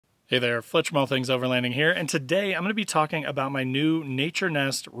Hey there, Fletch from All Things Overlanding here, and today I'm going to be talking about my new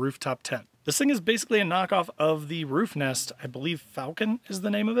Naturenest Roof Top Tent. This thing is basically a knockoff of the Roof Nest. I believe Falcon is the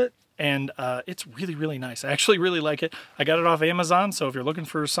name of it, and it's really, really nice. I actually really like it. I got it off Amazon, so if you're looking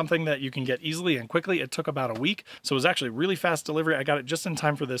for something that you can get easily and quickly, it took about a week, so it was actually really fast delivery. I got it just in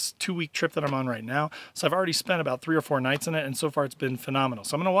time for this 2-week trip that I'm on right now, so I've already spent about 3 or 4 nights in it, and so far it's been phenomenal.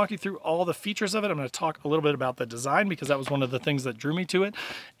 So I'm going to walk you through all the features of it. I'm going to talk a little bit about the design, because that was one of the things that drew me to it.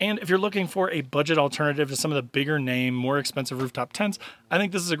 And if you're looking for a budget alternative to some of the bigger name, more expensive rooftop tents, I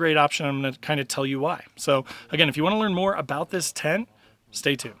think this is a great option. I'm going to kind of tell you why. So again, if you want to learn more about this tent,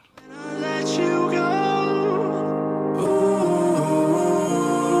 stay tuned.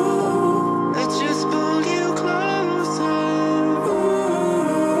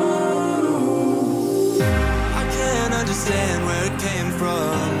 Understand where it came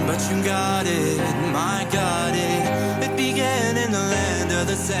from, but you got it, my got it. It began in the land of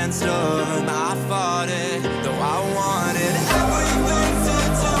the sandstorm. I fought it, though I wanted everything to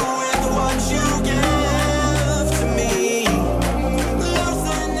do with what you gave to me.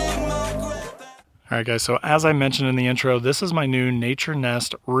 Alright guys, so as I mentioned in the intro, this is my new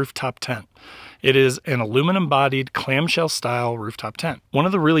Naturenest rooftop tent. It is an aluminum-bodied clamshell style rooftop tent. One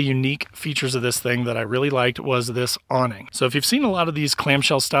of the really unique features of this thing that I really liked was this awning. So if you've seen a lot of these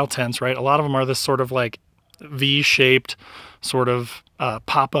clamshell style tents, right, a lot of them are this sort of like V-shaped sort of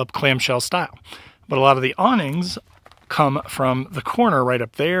pop-up clamshell style. But a lot of the awnings come from the corner right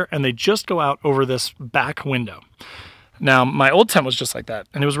up there, and they just go out over this back window. Now, my old tent was just like that,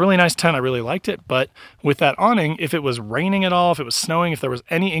 and it was a really nice tent. I really liked it, but with that awning, if it was raining at all, if it was snowing, if there was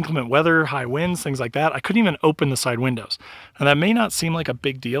any inclement weather, high winds, things like that, I couldn't even open the side windows. And that may not seem like a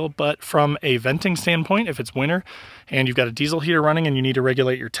big deal, but from a venting standpoint, if it's winter and you've got a diesel heater running and you need to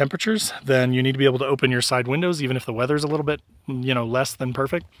regulate your temperatures, then you need to be able to open your side windows, even if the weather's a little bit, less than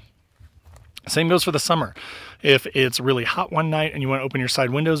perfect. Same goes for the summer. If it's really hot one night and you want to open your side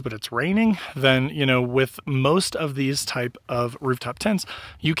windows, but it's raining, then, with most of these type of rooftop tents,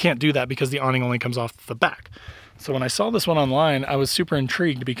 you can't do that because the awning only comes off the back. So when I saw this one online, I was super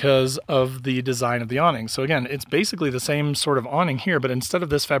intrigued because of the design of the awning. So again, it's basically the same sort of awning here, but instead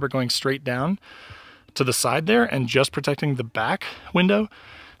of this fabric going straight down to the side there and just protecting the back window,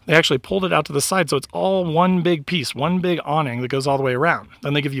 they actually pulled it out to the side, so it's all one big piece, one big awning that goes all the way around.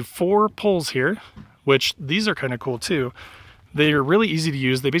 Then they give you 4 poles here, which these are kind of cool too. They're really easy to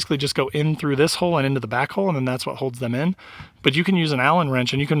use. They basically just go in through this hole and into the back hole, and then that's what holds them in. But you can use an Allen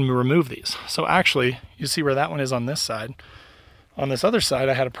wrench and you can remove these. So actually, you see where that one is on this side. On this other side,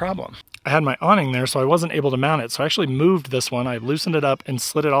 I had a problem. I had my awning there, so I wasn't able to mount it. So I actually moved this one. I loosened it up and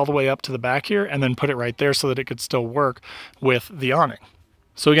slid it all the way up to the back here, and then put it right there so that it could still work with the awning.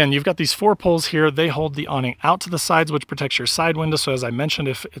 So again, you've got these 4 poles here. They hold the awning out to the sides, which protects your side window. So as I mentioned,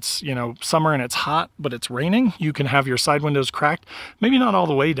 if it's, summer and it's hot, but it's raining, you can have your side windows cracked. Maybe not all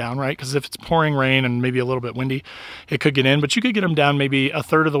the way down, right? Because if it's pouring rain and maybe a little bit windy, it could get in, but you could get them down maybe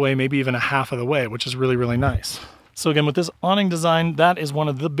 1/3 of the way, maybe even 1/2 of the way, which is really, really nice. So again, with this awning design, that is one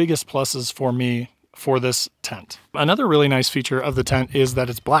of the biggest pluses for me for this tent. Another really nice feature of the tent is that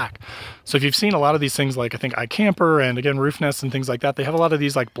it's black. So if you've seen a lot of these things, like I think iCamper and again Roof Nest and things like that, they have a lot of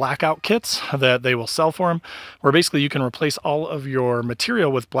these like blackout kits that they will sell for them, where basically you can replace all of your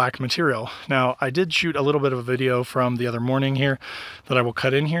material with black material. Now I did shoot a little bit of a video from the other morning here that I will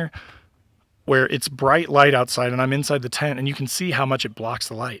cut in here, where it's bright light outside and I'm inside the tent, and you can see how much it blocks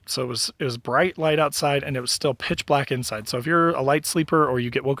the light. So it was bright light outside and it was still pitch black inside. So if you're a light sleeper or you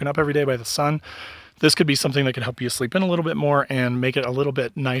get woken up every day by the sun, this could be something that could help you sleep in a little bit more and make it a little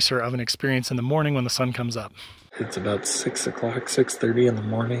bit nicer of an experience in the morning when the sun comes up. It's about 6 o'clock, 6:30 in the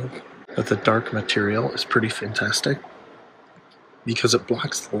morning. But the dark material is pretty fantastic because it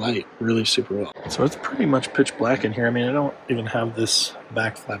blocks the light really super well. So it's pretty much pitch black in here. I mean, I don't even have this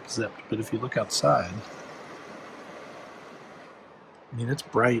back flap zipped, but if you look outside, I mean, it's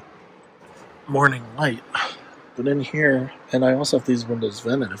bright morning light. But in here, and I also have these windows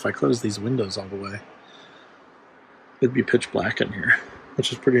vented. If I close these windows all the way, it'd be pitch black in here,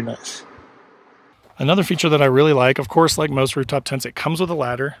 which is pretty nice. Another feature that I really like, of course, like most rooftop tents, it comes with a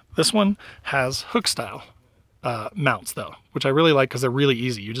ladder. This one has hook style mounts though, which I really like because they're really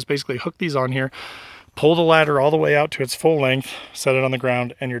easy. You just basically hook these on here, pull the ladder all the way out to its full length, set it on the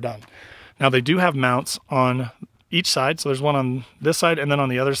ground, and you're done. Now they do have mounts on each side, so there's one on this side and then on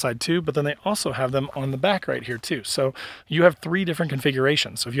the other side too, but then they also have them on the back right here too. So you have 3 different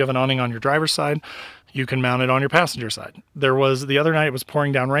configurations. So if you have an awning on your driver's side, you can mount it on your passenger side. The other night it was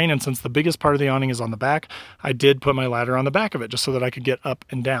pouring down rain, and since the biggest part of the awning is on the back, I did put my ladder on the back of it just so that I could get up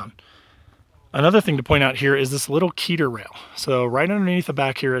and down. Another thing to point out here is this little keter rail. So right underneath the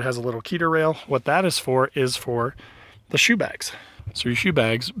back here, it has a little keter rail. What that is for the shoe bags. So your shoe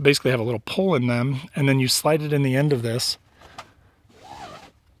bags basically have a little pull in them, and then you slide it in the end of this,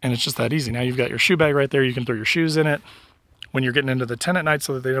 and it's just that easy. Now you've got your shoe bag right there. You can throw your shoes in it when you're getting into the tent at night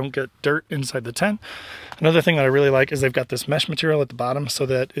so that they don't get dirt inside the tent. Another thing that I really like is they've got this mesh material at the bottom so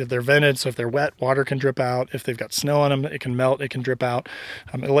that if they're vented, so if they're wet, water can drip out. If they've got snow on them, it can melt, it can drip out.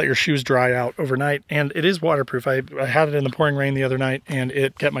 It'll let your shoes dry out overnight, and it is waterproof. I had it in the pouring rain the other night, and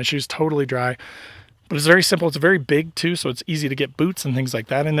it kept my shoes totally dry. But it's very simple. It's very big too, so it's easy to get boots and things like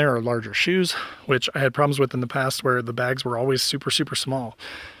that in there, or larger shoes, which I had problems with in the past where the bags were always super, super small.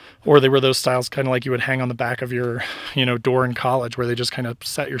 Or they were those styles kind of like you would hang on the back of your, door in college, where they just kind of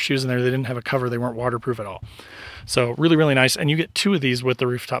set your shoes in there. They didn't have a cover. They weren't waterproof at all. So really, really nice. And you get 2 of these with the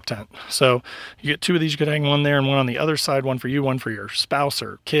rooftop tent. So you get 2 of these. You could hang one there and one on the other side, one for you, one for your spouse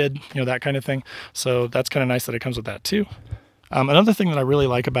or kid, that kind of thing. So that's kind of nice that it comes with that too. Another thing that I really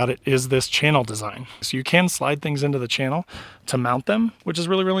like about it is this channel design. So you can slide things into the channel to mount them, which is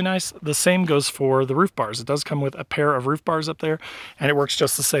really, really nice. The same goes for the roof bars. It does come with a pair of roof bars up there, and it works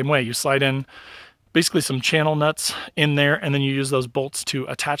just the same way. You slide in basically some channel nuts in there, and then you use those bolts to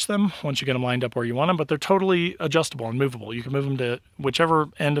attach them once you get them lined up where you want them, but they're totally adjustable and movable. You can move them to whichever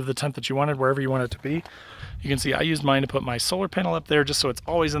end of the tent that you wanted, wherever you want it to be. You can see I used mine to put my solar panel up there just so it's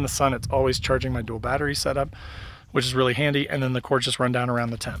always in the sun. It's always charging my dual battery setup, which is really handy, and then the cords just run down around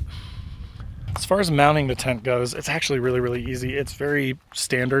the tent. As far as mounting the tent goes, it's actually really, really easy. It's very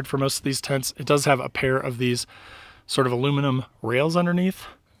standard for most of these tents. It does have a pair of these sort of aluminum rails underneath.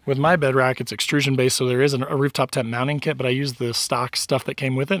 With my bed rack, it's extrusion based, so there is a rooftop tent mounting kit, but I used the stock stuff that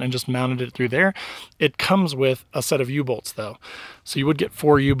came with it and just mounted it through there. It comes with a set of U-bolts though. So you would get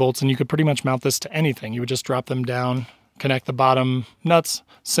 4 U-bolts, and you could pretty much mount this to anything. You would just drop them down, connect the bottom nuts,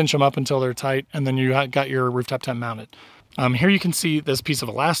 cinch them up until they're tight, and then you got your rooftop tent mounted. Here you can see this piece of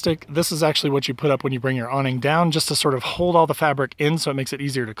elastic. This is actually what you put up when you bring your awning down, just to sort of hold all the fabric in so it makes it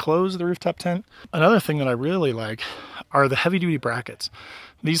easier to close the rooftop tent. Another thing that I really like are the heavy duty brackets.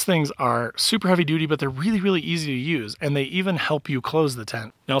 These things are super heavy duty, but they're really, really easy to use, and they even help you close the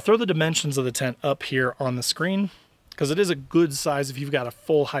tent. Now I'll throw the dimensions of the tent up here on the screen, because it is a good size if you've got a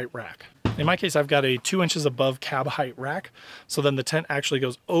full height rack. In my case, I've got a 2 inches above cab height rack, so then the tent actually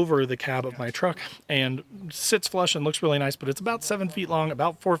goes over the cab of my truck and sits flush and looks really nice, but it's about 7 feet long,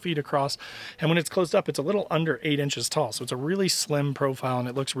 about 4 feet across, and when it's closed up, it's a little under 8 inches tall, so it's a really slim profile, and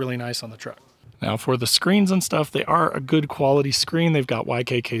it looks really nice on the truck. Now for the screens and stuff, they are a good quality screen. They've got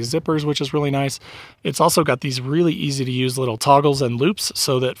YKK zippers, which is really nice. It's also got these really easy to use little toggles and loops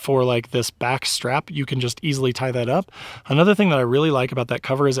so that for like this back strap, you can just easily tie that up. Another thing that I really like about that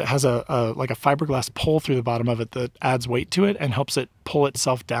cover is it has like a fiberglass pole through the bottom of it that adds weight to it and helps it pull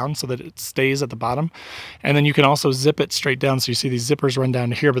itself down so that it stays at the bottom. And then you can also zip it straight down. So you see these zippers run down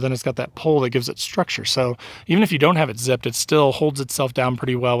to here, but then it's got that pole that gives it structure. So even if you don't have it zipped, it still holds itself down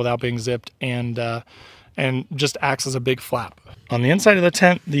pretty well without being zipped, and just acts as a big flap. On the inside of the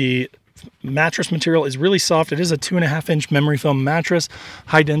tent, the mattress material is really soft. It is a 2.5-inch memory foam mattress,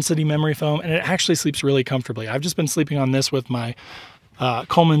 high density memory foam, and it actually sleeps really comfortably. I've just been sleeping on this with my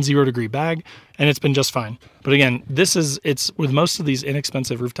Coleman 0 degree bag, and it's been just fine. But again, it's with most of these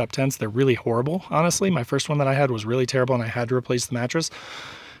inexpensive rooftop tents, they're really horrible, honestly. My first one that I had was really terrible, and I had to replace the mattress.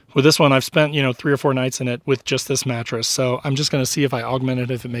 With this one, I've spent, 3 or 4 nights in it with just this mattress. So I'm just going to see if I augment it,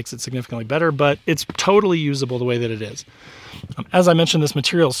 if it makes it significantly better, but it's totally usable the way that it is. As I mentioned, this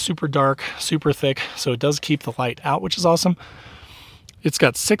material is super dark, super thick, so it does keep the light out, which is awesome. It's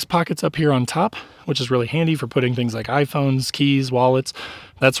got 6 pockets up here on top, which is really handy for putting things like iPhones, keys, wallets,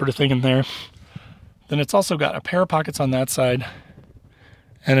 that sort of thing in there. Then it's also got a pair of pockets on that side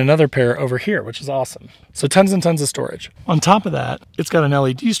and another pair over here, which is awesome. So tons and tons of storage. On top of that, it's got an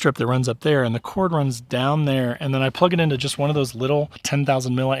LED strip that runs up there, and the cord runs down there, and then I plug it into just one of those little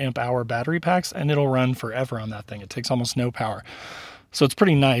 10,000 milliamp hour battery packs, and it'll run forever on that thing. It takes almost no power. So it's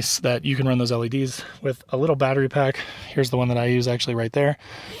pretty nice that you can run those LEDs with a little battery pack. Here's the one that I use actually right there.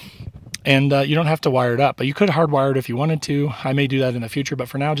 And you don't have to wire it up, but you could hardwire it if you wanted to. I may do that in the future, but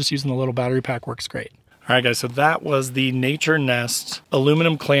for now, just using the little battery pack works great. All right, guys, so that was the Naturnest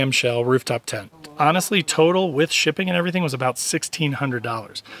aluminum clamshell rooftop tent. Honestly, total with shipping and everything was about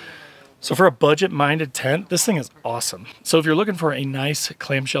 $1,600. So for a budget-minded tent, this thing is awesome. So if you're looking for a nice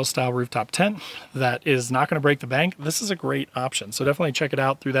clamshell style rooftop tent that is not going to break the bank, this is a great option. So definitely check it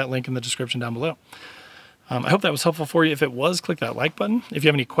out through that link in the description down below. I hope that was helpful for you. If it was, click that like button. If you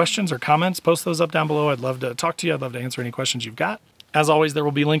have any questions or comments, post those up down below. I'd love to talk to you. I'd love to answer any questions you've got. As always, there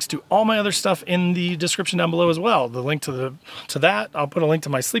will be links to all my other stuff in the description down below as well. The link to that, I'll put a link to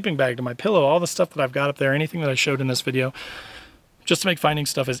my sleeping bag, to my pillow, all the stuff that I've got up there, anything that I showed in this video, just to make finding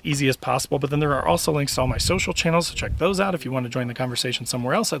stuff as easy as possible. But then there are also links to all my social channels, so check those out if you want to join the conversation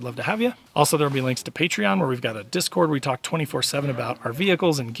somewhere else. I'd love to have you. Also, there will be links to Patreon, where we've got a Discord where we talk 24/7 about our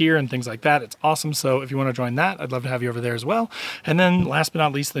vehicles and gear and things like that. It's awesome. So if you want to join that, I'd love to have you over there as well. And then last but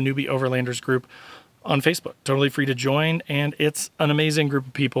not least, the Newbie Overlanders group on Facebook. Totally free to join, and it's an amazing group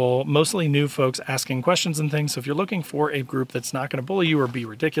of people, mostly new folks asking questions and things. So if you're looking for a group that's not going to bully you or be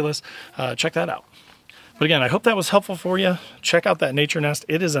ridiculous, check that out. But again, I hope that was helpful for you. Check out that Naturnest.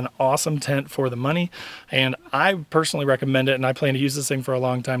 It is an awesome tent for the money, and I personally recommend it, and I plan to use this thing for a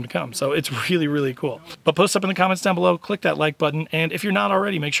long time to come. So it's really, really cool. But post up in the comments down below, click that like button, and if you're not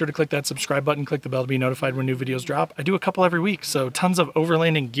already, make sure to click that subscribe button, click the bell to be notified when new videos drop. I do a couple every week, so tons of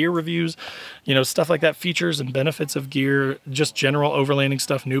overlanding gear reviews, you know, stuff like that, features and benefits of gear, just general overlanding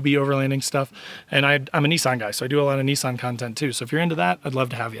stuff, newbie overlanding stuff. And I'm a Nissan guy, so I do a lot of Nissan content too. So if you're into that, I'd love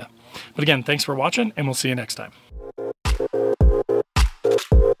to have you. But again, thanks for watching, and we'll see you next time.